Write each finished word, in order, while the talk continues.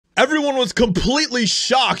Everyone was completely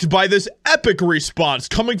shocked by this epic response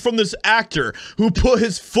coming from this actor who put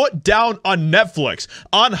his foot down on Netflix,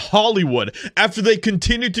 on Hollywood, after they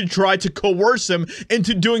continued to try to coerce him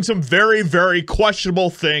into doing some very, very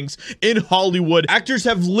questionable things in Hollywood. Actors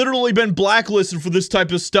have literally been blacklisted for this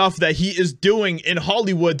type of stuff that he is doing in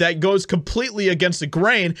Hollywood that goes completely against the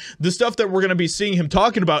grain, the stuff that we're going to be seeing him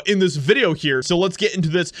talking about in this video here. So let's get into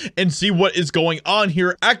this and see what is going on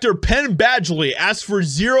here. Actor Penn Badgley asked for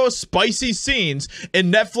 0 spicy scenes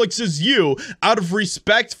in Netflix's You out of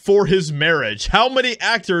respect for his marriage. How many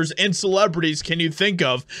actors and celebrities can you think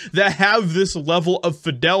of that have this level of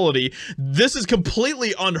fidelity? This is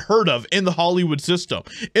completely unheard of in the Hollywood system,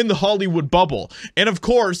 in the Hollywood bubble. And of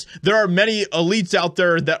course, there are many elites out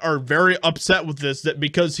there that are very upset with this, that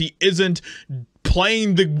because he isn't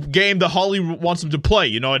playing the game that Hollywood wants him to play,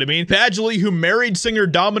 you know what I mean? Badgley, who married singer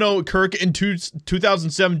Domino Kirk in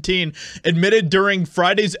 2017, admitted during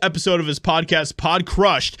Friday's episode of his podcast, Pod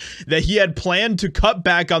Crushed, that he had planned to cut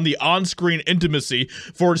back on the on-screen intimacy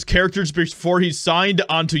for his characters before he signed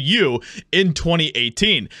onto You in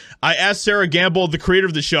 2018. I asked Sarah Gamble, the creator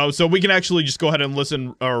of the show, so we can actually just go ahead and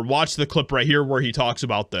listen or watch the clip right here where he talks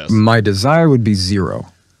about this. My desire would be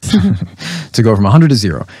 0, to go from 100 to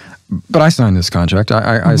 0. But I signed this contract.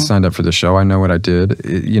 I signed up for the show. I know what I did.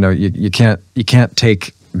 You know, you can't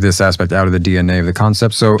take this aspect out of the DNA of the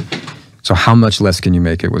concept. So how much less can you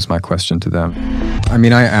make it was my question to them. I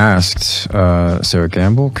mean, I asked Sarah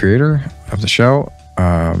Gamble, creator of the show,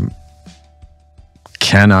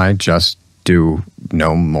 can I just do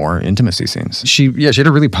no more intimacy scenes? She had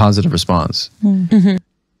a really positive response. Mm-hmm.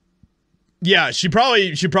 Yeah, she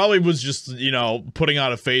probably was just, you know, putting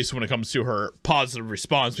on a face when it comes to her positive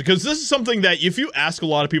response, because this is something that if you ask a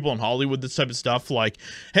lot of people in Hollywood this type of stuff, like,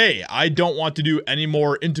 hey, I don't want to do any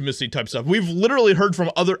more intimacy type stuff. We've literally heard from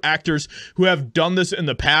other actors who have done this in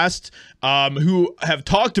the past, who have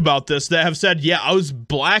talked about this, that have said, yeah, I was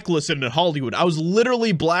blacklisted in Hollywood. I was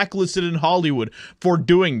literally blacklisted in Hollywood for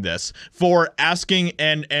doing this, for asking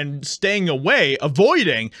and staying away,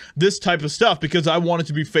 avoiding this type of stuff because I wanted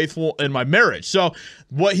to be faithful in my marriage. So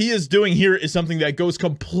what he is doing here is something that goes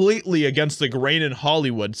completely against the grain in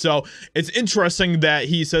Hollywood. So it's interesting that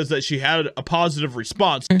he says that she had a positive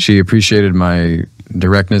response. She appreciated my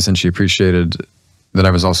directness, and she appreciated that I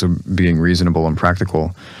was also being reasonable and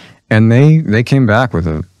practical. And they came back with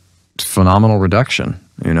a phenomenal reduction,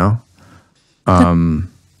 you know? One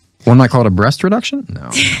might call it a breast reduction? No.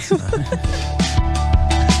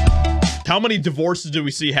 How many divorces do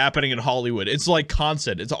we see happening in Hollywood? It's like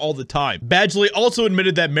constant. It's all the time. Badgley also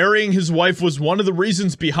admitted that marrying his wife was one of the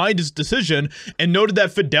reasons behind his decision and noted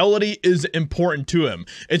that fidelity is important to him.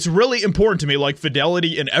 It's really important to me, like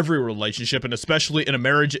fidelity in every relationship, and especially in a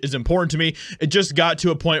marriage is important to me. It just got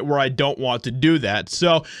to a point where I don't want to do that.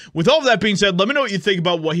 So with all of that being said, let me know what you think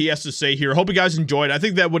about what he has to say here. Hope you guys enjoyed. I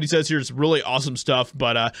think that what he says here is really awesome stuff.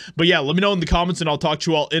 But yeah, let me know in the comments, and I'll talk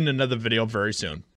to you all in another video very soon.